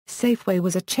Safeway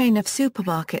was a chain of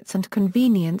supermarkets and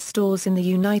convenience stores in the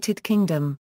United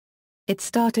Kingdom. It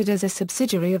started as a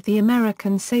subsidiary of the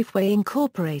American Safeway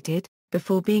Inc,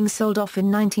 before being sold off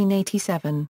in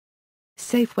 1987.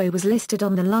 Safeway was listed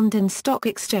on the London Stock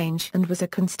Exchange and was a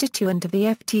constituent of the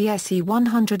FTSE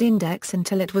 100 index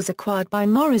until it was acquired by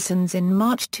Morrisons in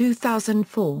March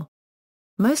 2004.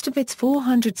 Most of its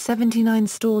 479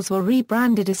 stores were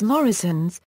rebranded as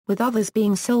Morrisons, with others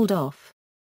being sold off.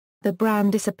 The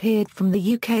brand disappeared from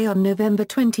the UK on November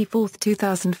 24,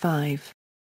 2005.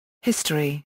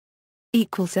 History.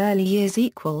 Early years.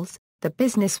 The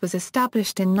business was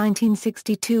established in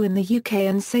 1962 in the UK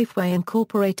and Safeway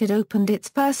Incorporated opened its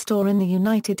first store in the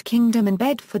United Kingdom in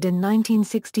Bedford in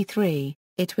 1963.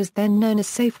 It was then known as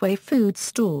Safeway Food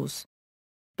Stores.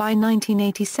 By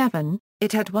 1987,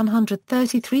 it had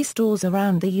 133 stores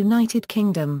around the United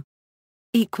Kingdom.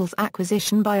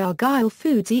 Acquisition by Argyle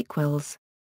Foods.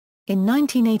 In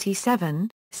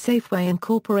 1987, Safeway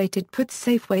Incorporated put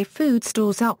Safeway Food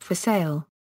Stores up for sale.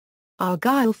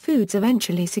 Argyle Foods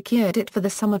eventually secured it for the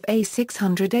sum of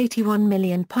 £681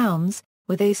 million,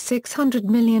 with £600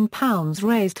 million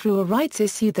raised through a rights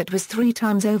issue that was 3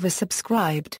 times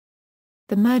oversubscribed.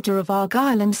 The merger of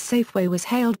Argyle and Safeway was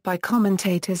hailed by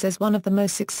commentators as one of the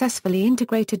most successfully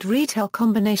integrated retail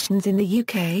combinations in the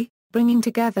UK, bringing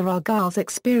together Argyle's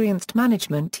experienced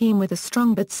management team with a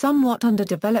strong but somewhat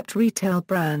underdeveloped retail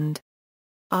brand.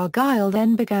 Argyle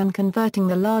then began converting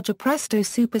the larger Presto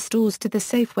superstores to the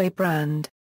Safeway brand.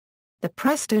 The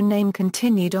Presto name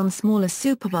continued on smaller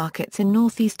supermarkets in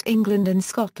northeast England and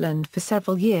Scotland for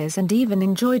several years and even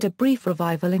enjoyed a brief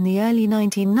revival in the early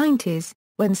 1990s,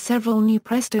 when several new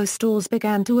Presto stores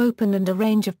began to open and a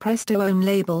range of Presto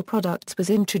own-label products was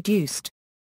introduced.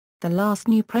 The last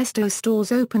new Presto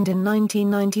stores opened in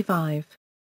 1995.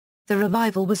 The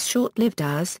revival was short-lived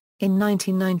as, in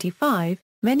 1995,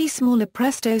 many smaller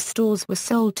Presto stores were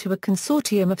sold to a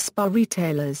consortium of spa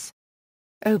retailers.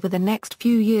 Over the next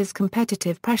few years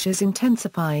competitive pressures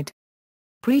intensified.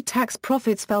 Pre-tax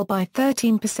profits fell by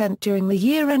 13% during the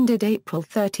year ended April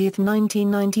 30,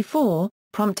 1994,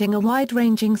 prompting a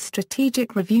wide-ranging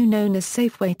strategic review known as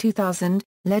Safeway 2000,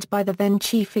 led by the then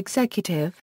chief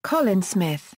executive, Colin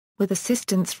Smith, with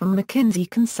assistance from McKinsey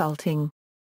Consulting.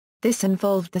 This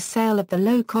involved the sale of the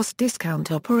low-cost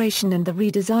discount operation and the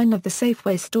redesign of the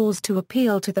Safeway stores to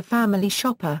appeal to the family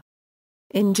shopper.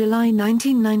 In July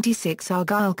 1996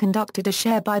 Argyle conducted a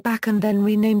share buyback and then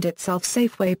renamed itself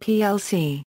Safeway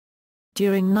plc.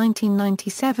 During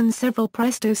 1997 several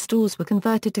Presto stores were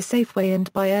converted to Safeway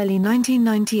and by early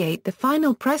 1998 the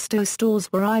final Presto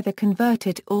stores were either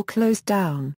converted or closed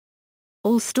down.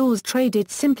 All stores traded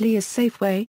simply as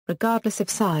Safeway, regardless of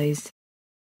size.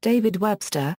 David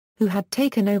Webster, who had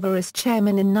taken over as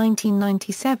chairman in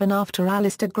 1997 after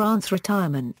Alistair Grant's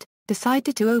retirement,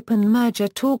 decided to open merger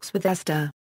talks with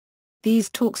Asda. These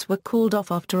talks were called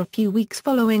off after a few weeks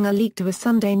following a leak to a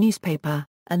Sunday newspaper,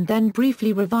 and then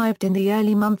briefly revived in the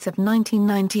early months of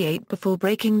 1998 before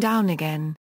breaking down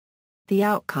again. The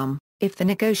outcome, if the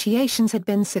negotiations had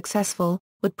been successful,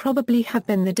 would probably have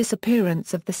been the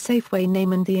disappearance of the Safeway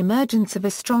name and the emergence of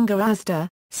a stronger Asda,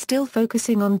 still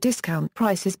focusing on discount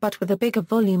prices but with a bigger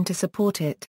volume to support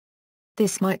it.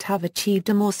 This might have achieved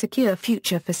a more secure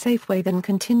future for Safeway than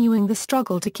continuing the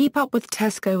struggle to keep up with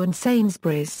Tesco and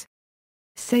Sainsbury's.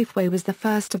 Safeway was the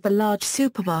first of the large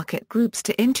supermarket groups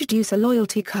to introduce a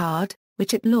loyalty card,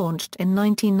 which it launched in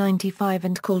 1995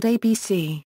 and called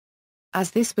ABC.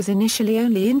 As this was initially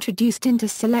only introduced into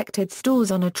selected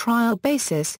stores on a trial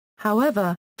basis,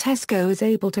 however, Tesco was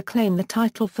able to claim the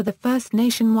title for the first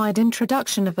nationwide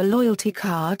introduction of a loyalty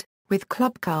card, with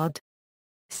Clubcard.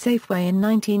 Safeway in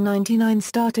 1999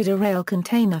 started a rail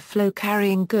container flow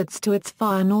carrying goods to its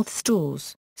far north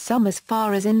stores, some as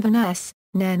far as Inverness,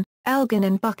 Nen, Elgin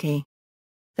and Buckie.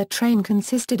 The train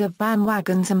consisted of van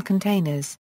wagons and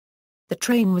containers. The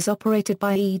train was operated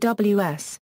by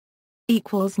EWS.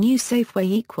 New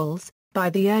Safeway. By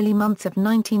the early months of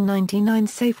 1999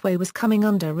 Safeway was coming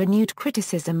under renewed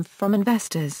criticism from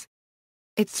investors.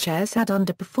 Its shares had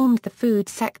underperformed the food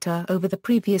sector over the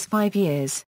previous 5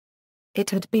 years. It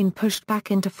had been pushed back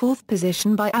into fourth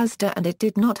position by Asda and it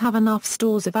did not have enough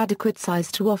stores of adequate size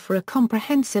to offer a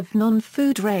comprehensive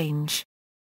non-food range.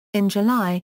 In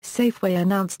July, Safeway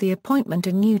announced the appointment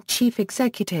of new chief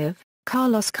executive,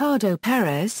 Carlos Cardo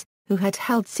Perez, who had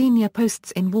held senior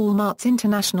posts in Walmart's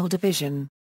international division.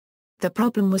 The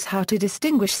problem was how to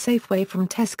distinguish Safeway from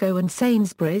Tesco and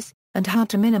Sainsbury's, and how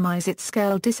to minimize its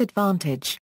scale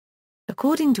disadvantage.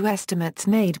 According to estimates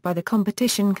made by the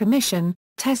Competition Commission,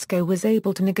 Tesco was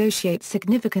able to negotiate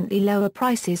significantly lower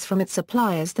prices from its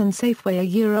suppliers than Safeway,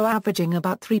 averaging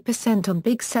about 3% on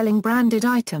big-selling branded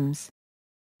items.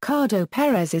 Cardo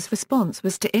Perez's response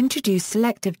was to introduce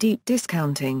selective deep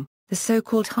discounting, the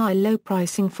so-called high-low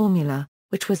pricing formula,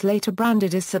 which was later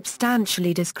branded as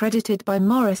substantially discredited by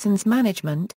Morrisons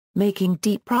management, making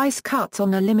deep price cuts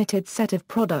on a limited set of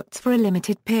products for a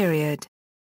limited period.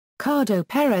 Cardo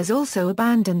Perez also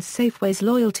abandoned Safeway's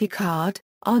loyalty card,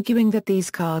 arguing that these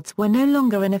cards were no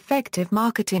longer an effective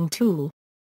marketing tool.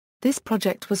 This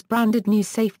project was branded New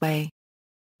Safeway.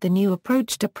 The new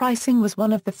approach to pricing was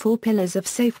one of the 4 pillars of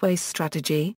Safeway's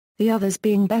strategy, the others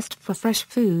being best for fresh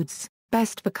foods,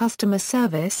 best for customer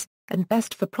service, and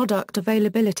best for product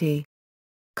availability.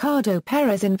 Cardo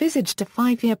Perez envisaged a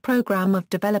 5-year program of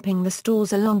developing the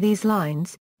stores along these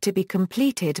lines, to be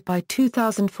completed by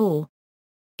 2004.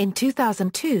 In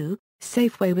 2002,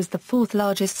 Safeway was the 4th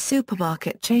largest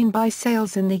supermarket chain by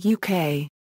sales in the UK.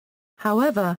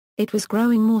 However, it was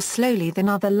growing more slowly than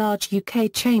other large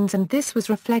UK chains, and this was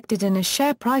reflected in a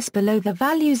share price below the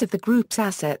values of the group's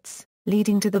assets,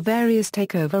 leading to the various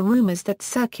takeover rumours that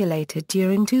circulated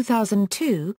during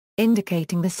 2002,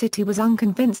 indicating the city was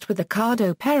unconvinced with the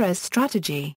Cardo Perez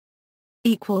strategy.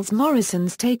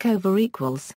 Morrisons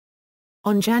takeover.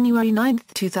 On January 9,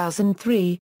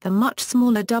 2003, the much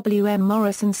smaller W.M.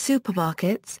 Morrisons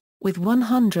supermarkets, with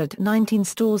 119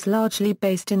 stores largely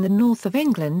based in the north of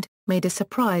England, made a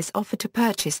surprise offer to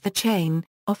purchase the chain,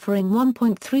 offering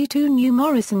 1.32 new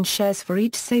Morrisons shares for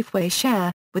each Safeway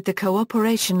share, with the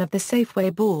cooperation of the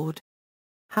Safeway board.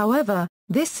 However,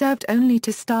 this served only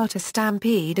to start a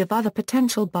stampede of other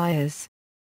potential buyers.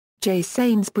 J.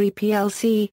 Sainsbury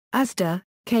plc, Asda,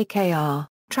 KKR,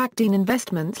 Tractine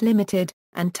Investments Limited,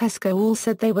 and Tesco all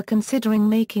said they were considering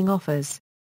making offers.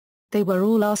 They were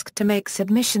all asked to make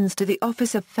submissions to the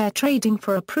Office of Fair Trading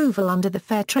for approval under the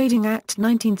Fair Trading Act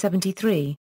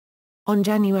 1973. On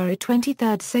January 23,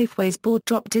 Safeway's board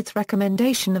dropped its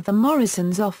recommendation of the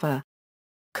Morrisons offer.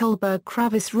 Kohlberg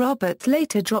Kravis Roberts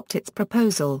later dropped its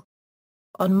proposal.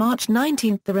 On March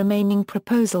 19 the remaining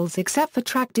proposals except for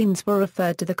Tractine's were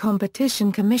referred to the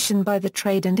Competition Commission by the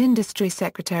Trade and Industry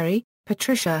Secretary,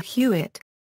 Patricia Hewitt.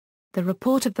 The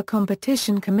report of the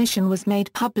Competition Commission was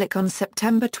made public on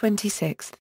September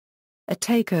 26. A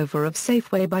takeover of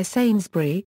Safeway by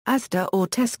Sainsbury, Asda or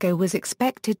Tesco was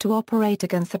expected to operate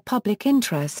against the public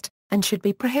interest, and should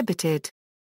be prohibited.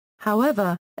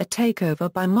 However, a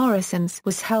takeover by Morrisons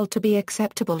was held to be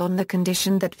acceptable on the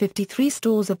condition that 53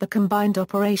 stores of the combined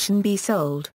operation be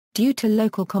sold, due to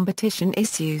local competition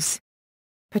issues.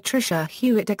 Patricia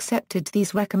Hewitt accepted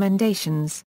these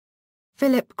recommendations.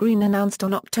 Philip Green announced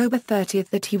on October 30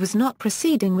 that he was not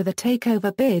proceeding with a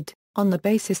takeover bid, on the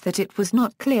basis that it was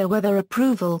not clear whether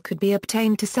approval could be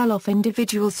obtained to sell off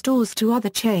individual stores to other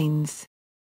chains.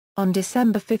 On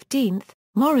December 15,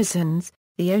 Morrisons,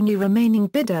 the only remaining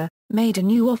bidder, made a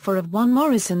new offer of 1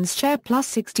 Morrisons share plus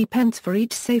 60 pence for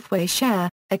each Safeway share,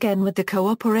 again with the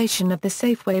cooperation of the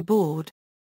Safeway board.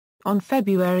 On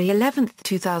February 11,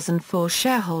 2004,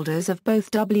 shareholders of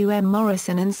both W.M.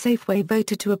 Morrison and Safeway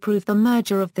voted to approve the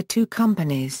merger of the two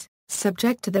companies,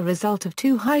 subject to the result of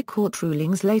 2 High Court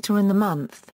rulings later in the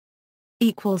month.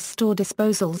 Store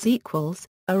disposals.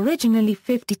 Originally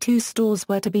 52 stores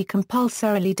were to be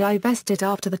compulsorily divested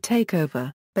after the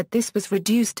takeover, but this was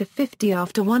reduced to 50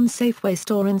 after one Safeway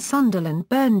store in Sunderland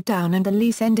burned down and the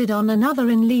lease ended on another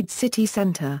in Leeds city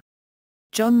centre.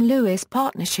 John Lewis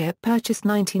Partnership purchased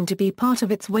 19 to be part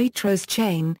of its Waitrose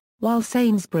chain, while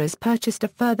Sainsbury's purchased a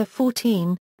further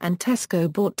 14, and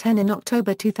Tesco bought 10 in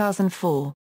October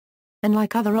 2004.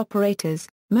 Unlike other operators,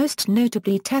 most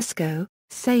notably Tesco,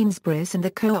 Sainsbury's and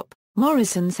the Co-op,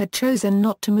 Morrisons had chosen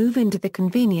not to move into the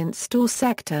convenience store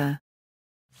sector.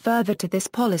 Further to this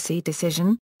policy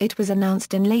decision, it was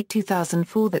announced in late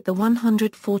 2004 that the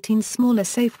 114 smaller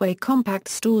Safeway compact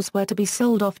stores were to be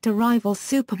sold off to rival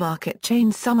supermarket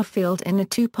chain Summerfield in a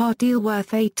 2-part deal worth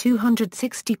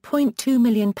 £260.2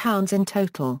 million in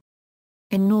total.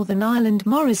 In Northern Ireland,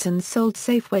 Morrisons sold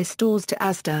Safeway stores to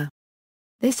Asda.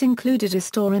 This included a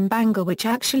store in Bangor which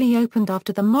actually opened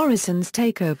after the Morrisons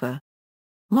takeover.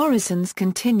 Morrisons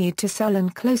continued to sell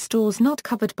and close stores not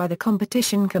covered by the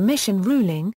Competition Commission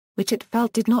ruling, which it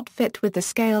felt did not fit with the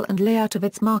scale and layout of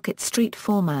its Market Street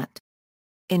format.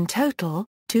 In total,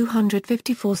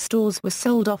 254 stores were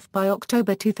sold off by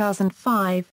October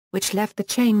 2005, which left the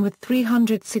chain with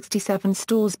 367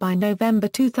 stores by November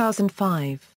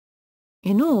 2005.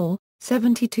 In all,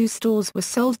 72 stores were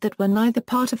sold that were neither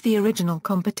part of the original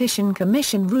Competition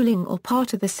Commission ruling or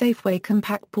part of the Safeway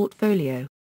compact portfolio.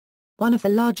 One of the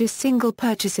largest single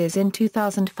purchases in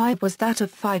 2005 was that of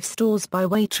 5 stores by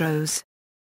Waitrose.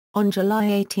 On July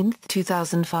 18,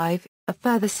 2005, a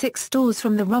further 6 stores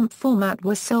from the rump format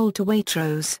were sold to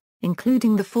Waitrose,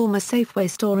 including the former Safeway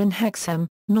store in Hexham,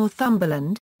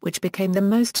 Northumberland, which became the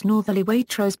most northerly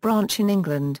Waitrose branch in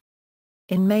England.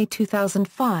 In May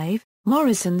 2005,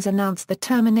 Morrisons announced the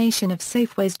termination of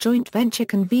Safeway's joint venture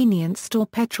convenience store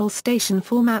petrol station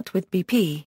format with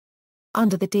BP.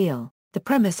 Under the deal, the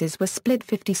premises were split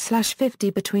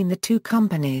 50/50 between the two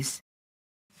companies.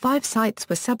 5 sites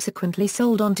were subsequently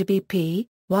sold on to BP,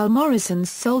 while Morrisons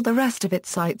sold the rest of its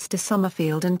sites to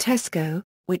Summerfield and Tesco,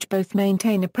 which both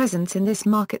maintain a presence in this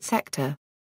market sector.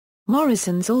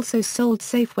 Morrisons also sold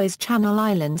Safeway's Channel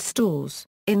Islands stores,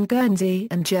 in Guernsey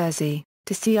and Jersey,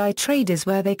 to CI Traders,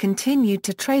 where they continued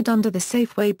to trade under the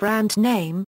Safeway brand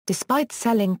name, despite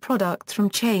selling products from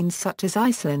chains such as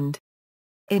Iceland.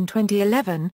 In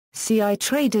 2011, CI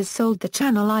Traders sold the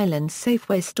Channel Islands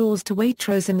Safeway stores to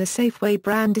Waitrose and the Safeway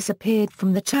brand disappeared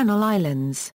from the Channel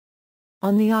Islands.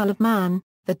 On the Isle of Man,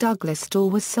 the Douglas store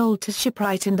was sold to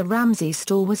Shipwright and the Ramsey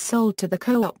store was sold to the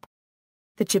Co-op.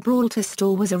 The Gibraltar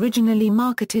store was originally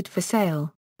marketed for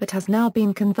sale, but has now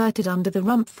been converted under the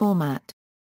rump format.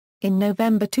 In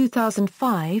November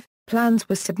 2005, plans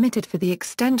were submitted for the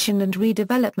extension and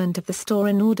redevelopment of the store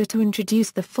in order to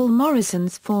introduce the full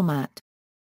Morrisons format.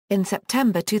 In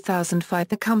September 2005,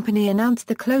 the company announced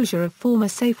the closure of former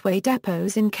Safeway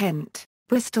depots in Kent,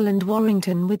 Bristol and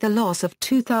Warrington with the loss of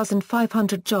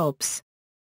 2,500 jobs.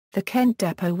 The Kent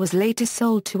depot was later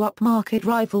sold to upmarket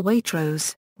rival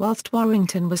Waitrose, whilst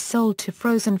Warrington was sold to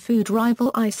frozen food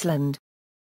rival Iceland.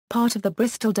 Part of the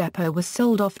Bristol depot was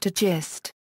sold off to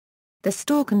Gist. The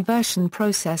store conversion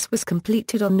process was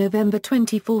completed on November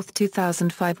 24,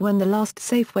 2005, when the last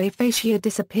Safeway fascia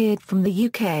disappeared from the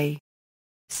UK.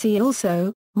 See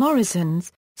also,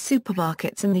 Morrisons,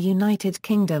 supermarkets in the United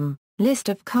Kingdom, list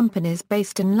of companies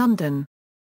based in London.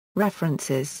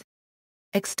 References.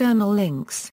 External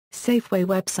links, Safeway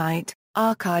website,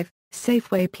 archive,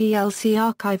 Safeway plc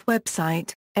archive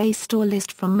website, a store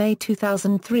list from May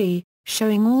 2003,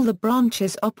 showing all the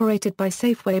branches operated by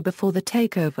Safeway before the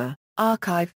takeover,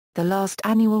 archive, the last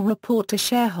annual report to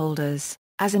shareholders,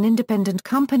 as an independent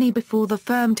company before the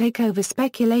firm takeover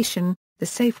speculation, the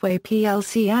Safeway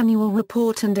plc annual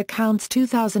report and accounts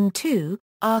 2002,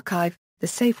 archive, the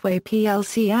Safeway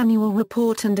plc annual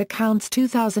report and accounts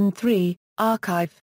 2003, archive.